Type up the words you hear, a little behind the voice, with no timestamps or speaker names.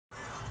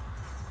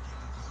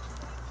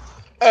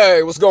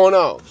Hey, what's going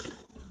on?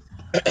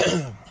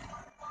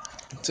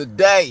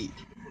 Today,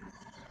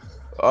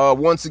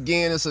 once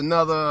again, it's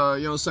another,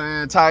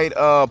 tight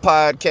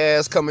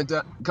podcast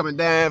coming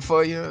down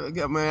for you.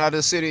 Man, out of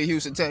the city of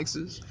Houston,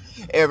 Texas.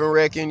 Evan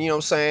Reckon,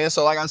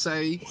 So, like I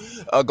say,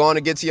 going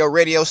to get to your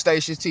radio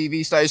stations,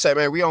 TV stations, say,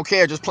 man, we don't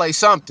care, just play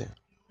something.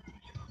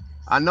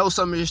 I know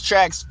some of his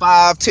tracks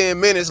 5-10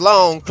 minutes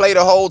long. Play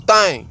the whole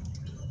thing.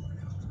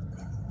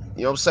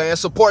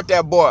 Support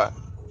that boy.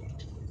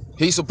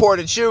 He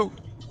supported you.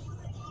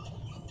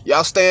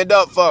 Y'all stand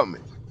up for me.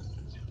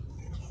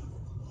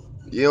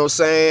 You know what I'm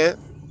saying?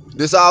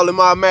 This all in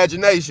my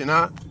imagination,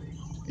 huh?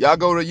 Y'all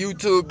go to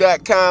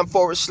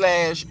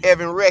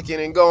youtube.com/Evan Reckon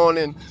and go on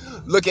and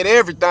look at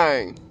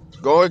everything.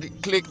 Go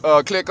and click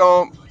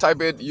on,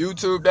 type in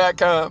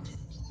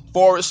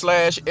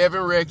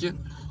youtube.com/Evan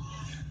Reckon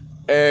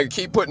and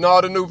keep putting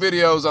all the new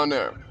videos on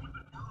there.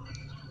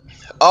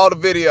 All the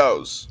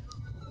videos.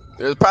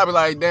 There's probably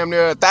like damn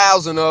near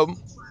 1,000 of them.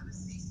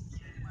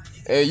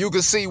 And you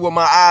can see what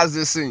my eyes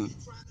just seen.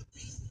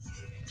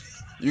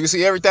 You can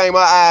see everything my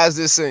eyes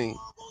just seen.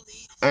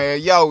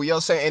 And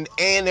saying,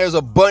 and there's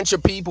a bunch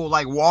of people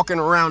like walking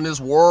around this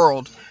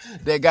world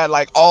that got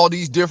like all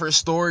these different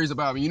stories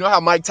about me. You know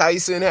how Mike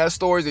Tyson has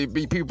stories?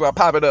 People are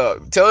popping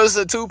up. Tell us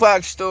a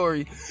Tupac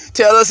story.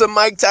 Tell us a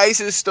Mike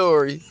Tyson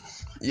story.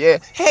 Yeah.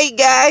 Hey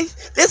guys,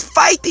 let's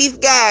fight these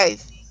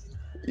guys.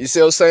 You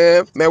see what I'm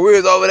saying? Man, we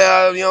was over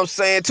there,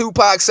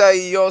 Tupac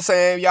say, y'all,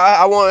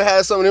 I want to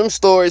have some of them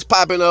stories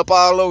popping up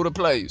all over the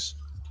place.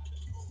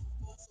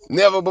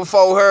 Never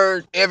before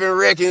heard Evan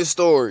Reckon's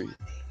story.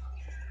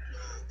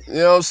 You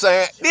know what I'm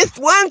saying? This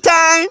one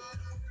time.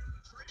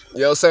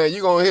 You know what I'm saying?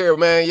 You're going to hear,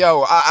 man,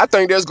 I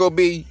think there's going to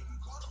be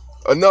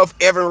enough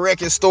Evan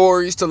Reckon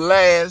stories to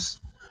last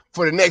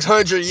for the next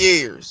 100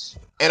 years.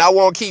 And I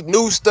want to keep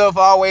new stuff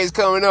always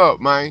coming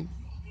up, man.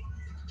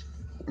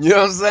 You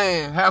know what I'm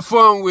saying? Have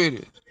fun with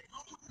it.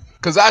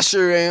 Because I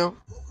sure am.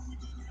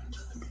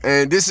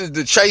 And this is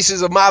the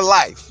traces of my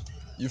life.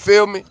 You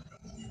feel me?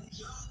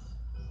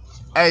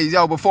 Hey,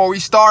 before we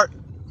start,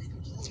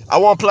 I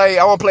want to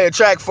play a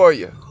track for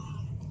you.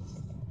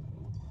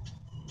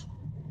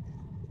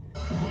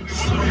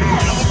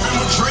 DJ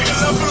Hellhead,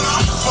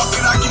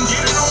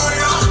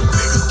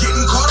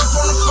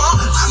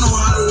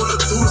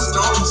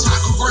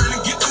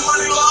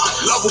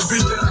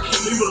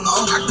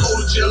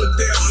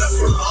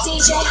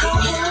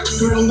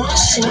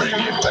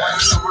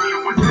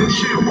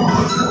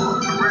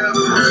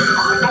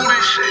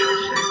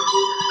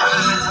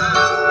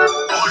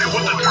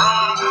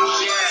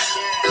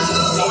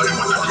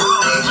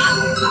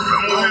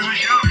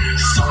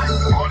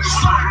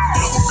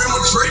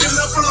 bring that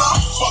shit back.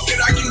 Fuck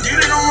it, I can get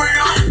it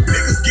around.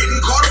 Niggas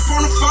getting caught up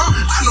on the phone.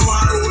 I know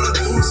how to run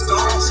through the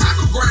storms. I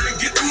can grind and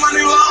get the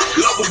money long.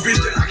 Love a bitch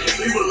that I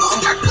can't leave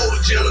alone. I go to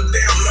jail a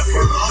damn left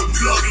her alone.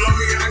 Plug love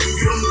me, I can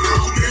get them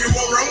down. They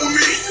won't run with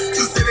me.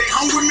 Just say they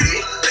hung with me.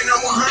 They not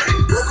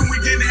 100. Broken, we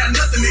didn't have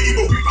nothing to eat,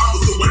 but we found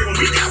us away when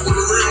we got with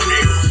a real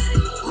nigga.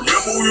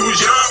 Remember we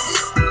was young,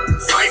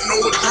 fighting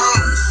over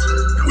drums.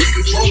 We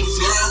control the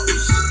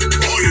slums.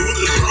 Party with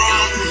the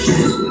drums.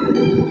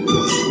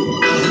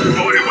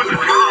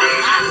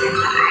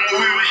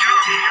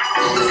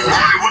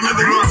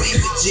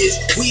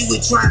 We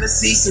were trying to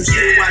see some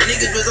shit while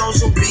niggas was on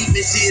some beef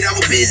and shit. I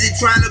was busy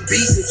trying to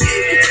be some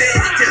shit.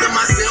 Telling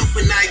myself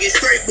when I get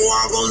straight, boy,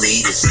 I'm gon'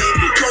 lead this shit.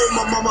 Told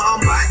my mama I'm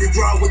about to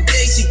draw with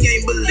day, she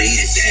can't believe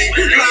this shit.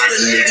 A lot of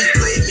niggas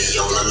played me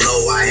on the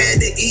low, I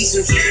had to eat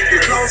some shit.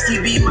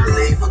 Lonsky beat my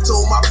leg, I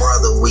told my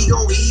brother we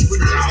gon' eat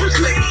with this.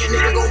 Maybe a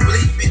nigga gon'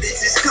 bleep it,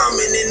 this is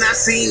coming and I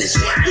seen this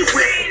shit. Went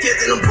from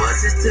kissing them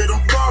buses to them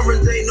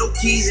foreigns, ain't no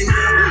keys in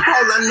here.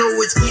 All I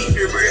know is keep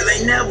it real,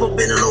 ain't never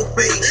been in no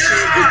fake shit.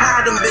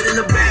 I done been in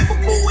the back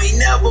before, ain't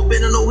never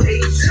been in no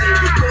hate shit.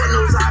 God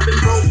knows I've been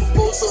broke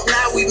before, so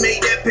now we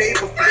made that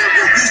paper flip.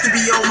 Used to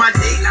be on my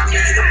date, I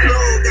mean the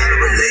plug, got a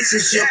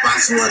relationship, I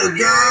swear to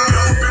God.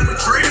 Been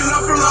trading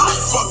up a lot,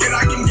 fuck it,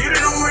 I can get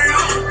it on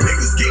round.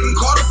 Niggas getting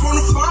caught up on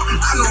the phone,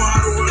 I know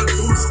how to run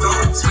through the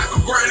storms. I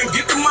can grind and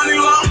get the money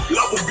long.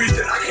 Love a bitch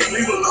that I can't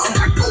leave alone.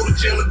 I go to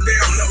jail a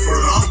damn left her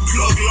alone.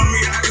 Plug love me,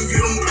 I can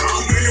get them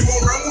down. Man, they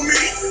won't run with me,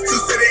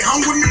 just say they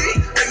hung with me.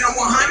 They not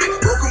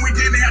 100, broken, we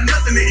didn't have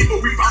nothing to eat,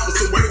 but we found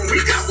us away when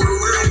we got with a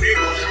real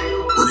nigga.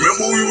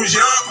 Remember we was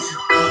young,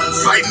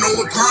 fighting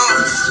over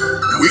crumbs.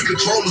 We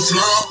control the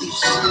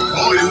slums,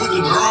 party with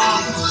the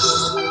drums.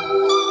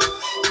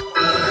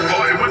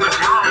 Party with the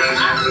drums.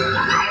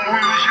 Remember we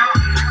was young,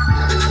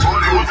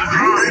 party with the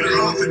drums. May the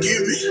Lord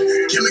forgive me,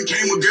 killing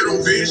came with ghetto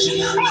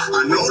vision.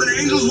 I know the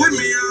angels with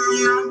me,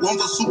 I'm not one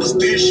for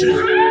superstition.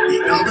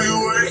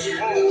 EWA,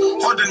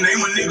 hard to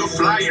name a nigga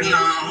flyer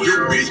now.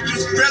 Your bitch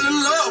just fell in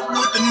love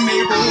with the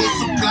neighborhood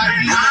supply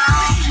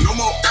now. No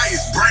more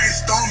ice,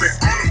 brainstorming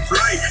on the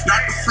flight.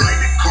 Not the flight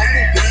that come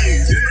with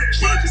wings. In the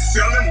truck is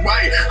selling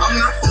white. I'm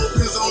not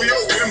focused on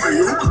your women.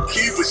 You can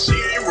keep her, she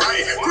ain't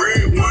right.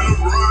 Greg wanna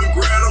run,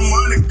 grab the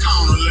money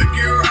counter, look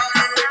it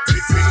right.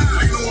 They take the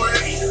pain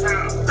away.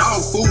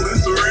 Dog food,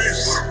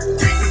 insurance.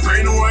 Take the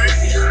pain away.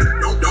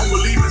 Don't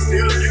believe it,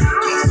 still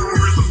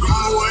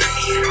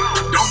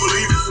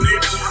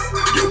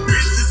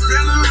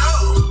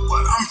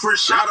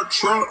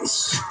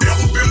trust.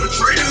 Never been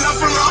betrayed and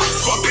left alone.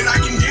 Fuck it, I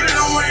can get it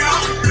on my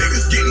own.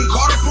 Niggas getting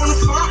caught up on the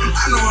phone.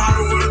 I know how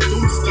to work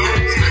through the storm.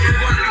 I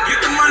can work to get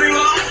the money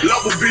long.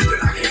 Love a bitch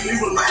that I can't leave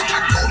alone.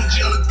 I go to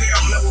jail if they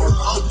I'm left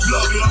alone.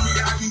 Plug love me,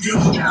 I can get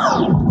them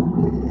down.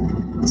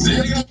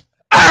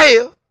 Hey!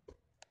 You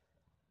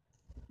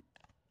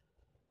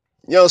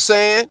know what I'm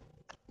saying?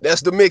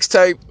 That's the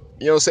mixtape.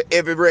 You know what I'm saying?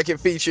 Every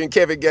record featuring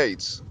Kevin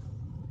Gates.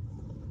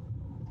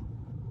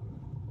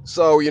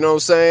 So, you know what I'm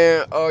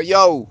saying?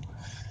 Yo,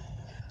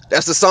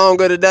 that's the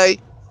song of the day.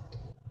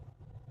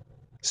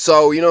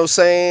 So, you know what I'm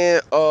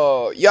saying?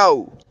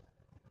 Yo.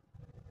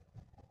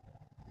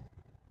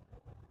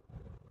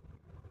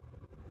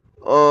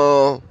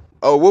 Oh,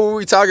 what were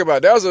we talking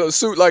about? That was a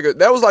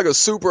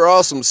super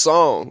awesome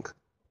song.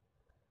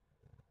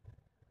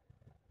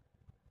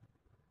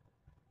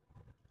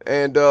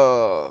 And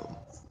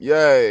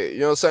yeah, you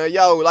know what I'm saying?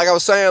 Yo, like I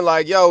was saying,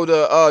 like, yo,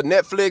 the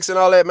Netflix and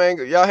all that, man,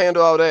 y'all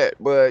handle all that.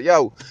 But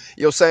yo,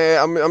 you know what I'm saying?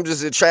 I'm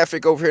just in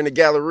traffic over here in the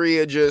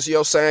Galleria, just, you know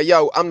what I'm saying?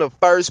 Yo, I'm the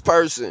first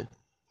person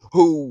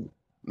who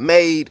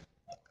made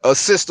a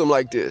system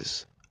like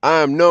this.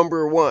 I am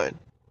number one.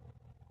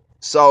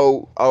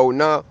 So, oh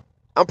no,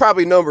 I'm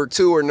probably number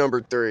 2 or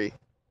number 3.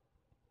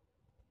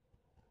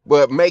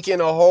 But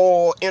making a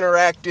whole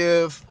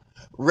interactive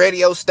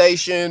radio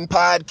station,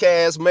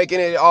 podcast, making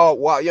it all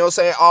while, you know what I'm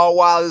saying, all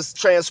while it's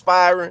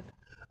transpiring. You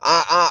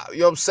know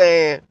what I'm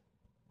saying?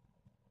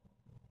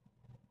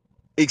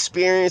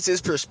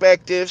 Experiences,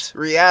 perspectives,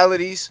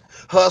 realities,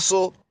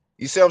 hustle.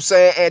 You see what I'm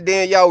saying? And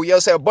then, yo, you know what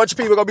I'm saying, a bunch of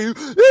people are gonna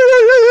be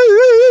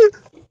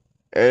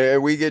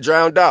and we get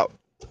drowned out.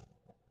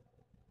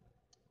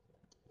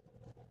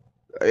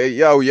 Yo, you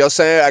know what I'm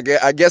saying?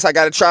 I guess I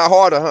gotta try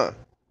harder, huh?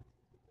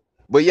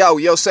 But yo,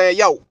 you know what I'm saying?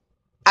 Yo,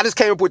 I just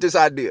came up with this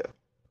idea.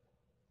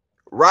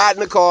 Ride in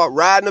the car,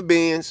 ride in the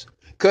Benz,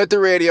 cut the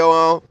radio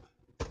on.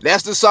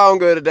 That's the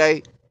song of the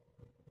day.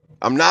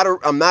 I'm not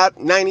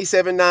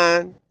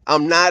 97.9.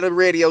 I'm not a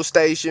radio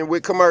station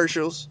with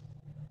commercials.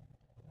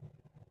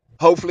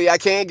 Hopefully I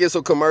can get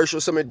some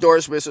commercials, some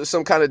endorsements, or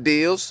some kind of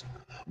deals.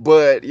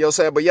 But, you know what I'm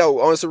saying? But yo,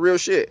 on some real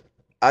shit.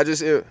 I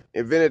just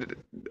invented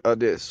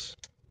this.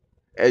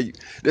 Hey,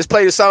 let's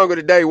play the song of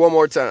the day one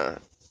more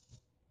time.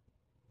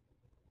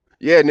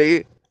 Yeah,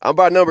 nigga. I'm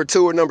about number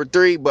 2 or number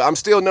 3, but I'm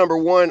still number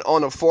 1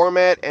 on the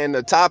format and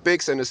the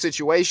topics and the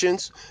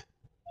situations.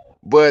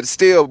 But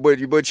still, but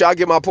y'all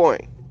get my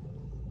point.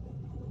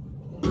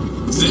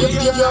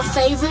 Your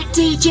favorite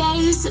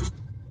DJs?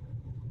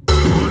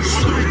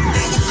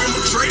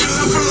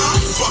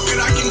 Fuck it,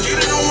 I can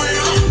get it on my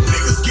own.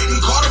 Niggas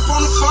getting caught up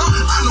on the phone.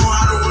 I know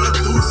how to work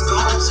through the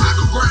storms. I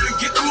can grind and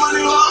get the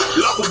money long.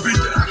 Love a bitch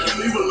that I can't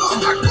leave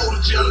alone. I go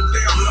to jail if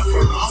they I'm left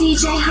alone.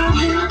 DJ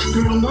Harvey,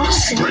 bring that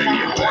shit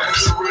back.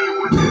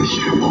 I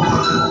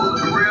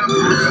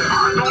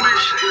know this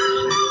shit.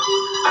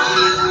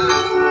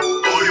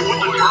 Party with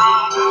the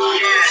drums.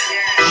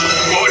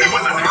 Party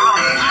with the drums. Party with the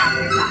drums.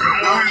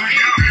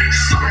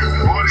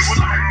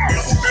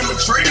 Never been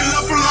betrayed and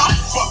left alone.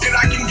 Fuck it,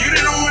 I can get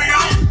it on my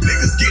own.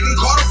 Niggas getting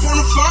caught up on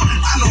the phone.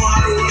 I know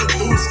how to work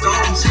through the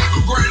storms. I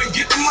can grind and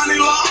get the money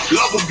long.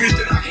 Love a bitch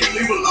that I can't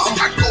leave alone.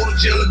 I go to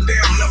jail if they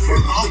I'm left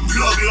alone.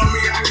 Plug love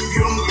me, I can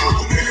get them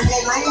gone. Niggas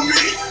won't run with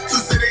me.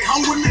 Since they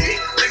hung with me,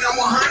 they not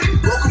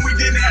 100. Broken, we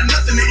didn't have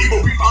nothing to eat,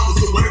 but we found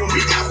us a way when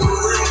we got with a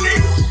real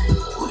nigga.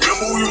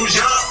 Remember we was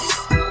young,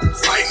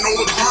 fighting on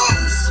the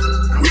drums.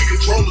 We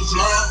control the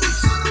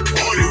slums.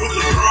 Party with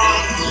the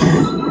drums.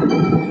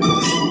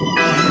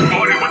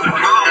 Party with the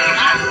drums.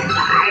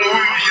 Remember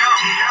we was young.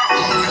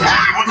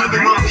 Party with the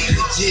drums.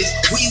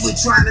 We were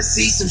trying to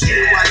see some shit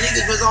while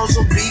niggas was on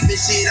some beef and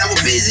shit. I was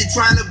busy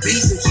trying to be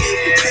some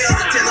shit.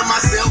 Telling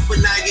myself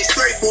when I get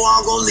straight, boy,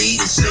 I'm gon'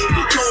 lead this shit.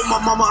 Told my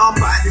mama I'm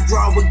about to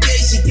draw, but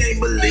gay, she can't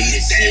believe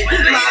this shit.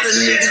 A lot of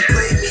niggas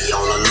played me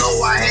on the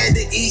low, I had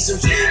to eat some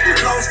shit.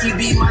 Lowski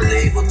be my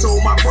label, told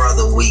my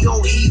brother we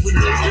gon' eat with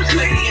this.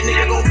 Lady, a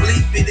nigga gon'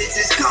 bleep it, it's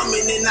just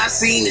coming and I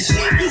seen the shit.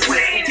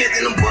 Went from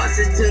catching them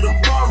buses to them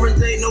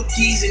foreigns, ain't no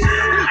keys in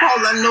them.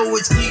 All I know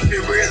is keep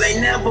it real,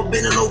 ain't never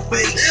been in no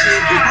fake shit.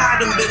 I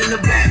done been in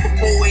the back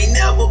before, ain't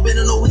never been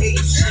in no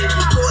hate shit.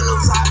 Lord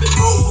knows I've been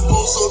broke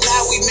before, so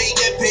now we made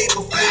that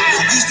paper flip.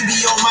 Used to be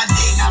on my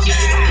dick, I mean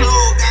the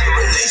plug, got a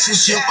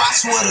relationship, I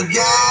swear to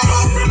God.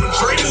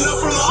 Trading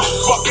up alone,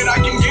 fuck it, I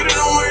can get it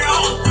on my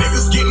own.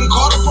 Niggas getting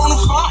caught up on the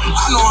phone.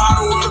 I know how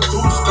to work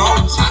through the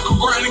storms. I can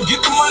grind and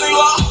get the money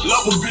long.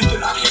 Love a bitch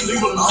that I can't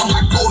leave alone.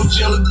 I go to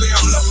jail if they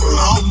I'm left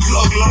alone.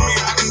 Plug love me,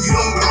 I can get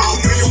them gone.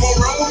 Niggas won't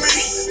run with me,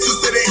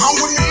 sister they hung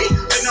with me.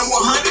 They not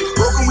 100,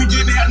 broken, we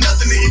didn't have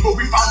nothing to eat, but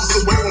we found us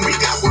a way when we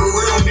got with a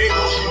real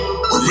nigga.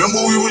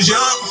 Remember we was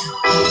young,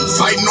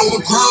 fighting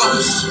over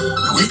crumbs.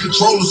 We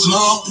control the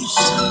slums.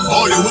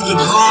 Party with the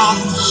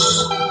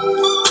drums.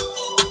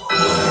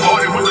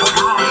 Party with the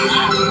drums.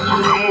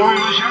 Remember we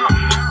was young.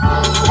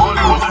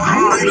 Party with the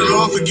drums. May the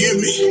Lord forgive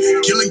me.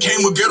 Killing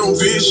came with ghetto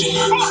vision.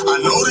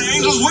 I know the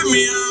angels with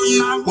me.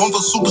 I'm not one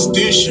for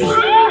superstition.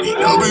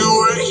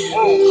 EWA.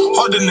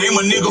 Hard to name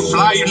a nigga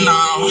flyer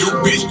now.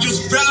 Your bitch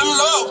just fell in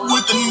love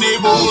with the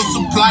neighborhood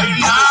supply.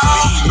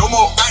 No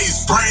more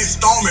ice,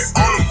 brainstorming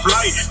on the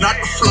flight. Not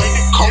the flight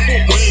that come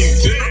with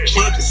wings. In the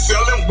trenches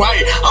selling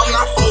white. I'm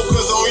not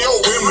focused on your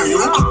women. You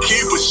can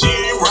keep her, she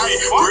ain't right.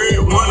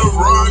 Red wanna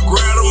run,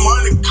 grab the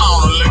money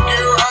counter. Look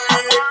it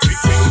right.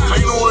 Take the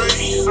pain away.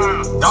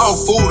 Dog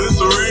food is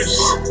a rich.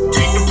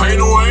 Take the pain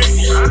away.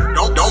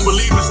 Don't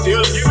believe it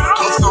still.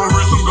 Cause some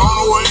rest I'm gone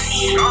away.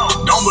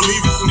 Don't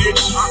believe it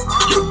snitch.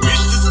 Your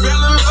bitch just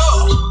fell in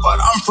love. But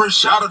I'm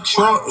fresh out of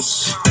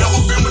trust. Never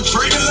been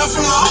betrayed and left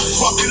alone.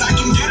 Fuck it, I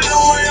can get it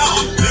on my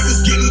own.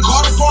 Niggas getting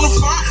caught up on the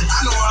phone. I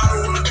know how to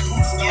run the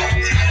food store.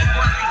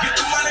 Get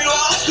the money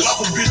off.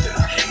 Love a bitch that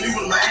I can't leave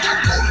alone. I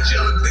go to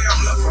jail a day, I'm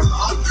left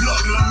alone.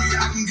 Plug, love me,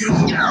 I can get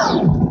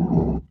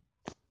it.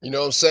 You know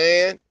what I'm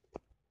saying?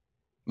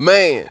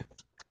 Man,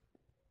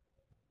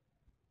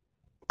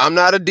 I'm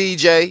not a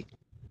DJ.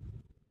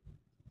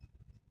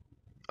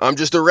 I'm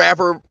just a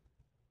rapper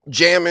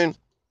jamming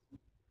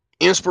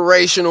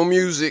inspirational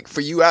music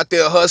for you out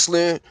there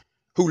hustling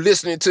who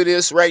listening to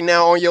this right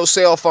now on your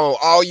cell phone.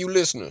 All you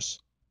listeners.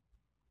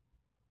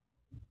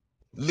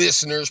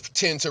 Listeners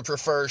tend to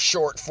prefer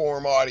short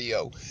form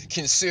audio.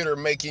 Consider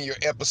making your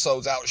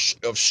episodes out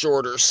of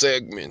shorter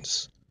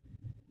segments.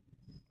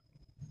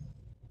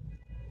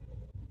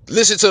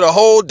 Listen to the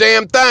whole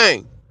damn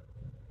thing.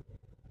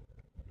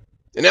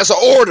 And that's an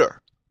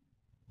order.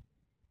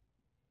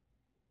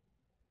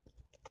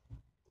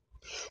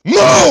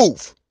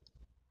 Move!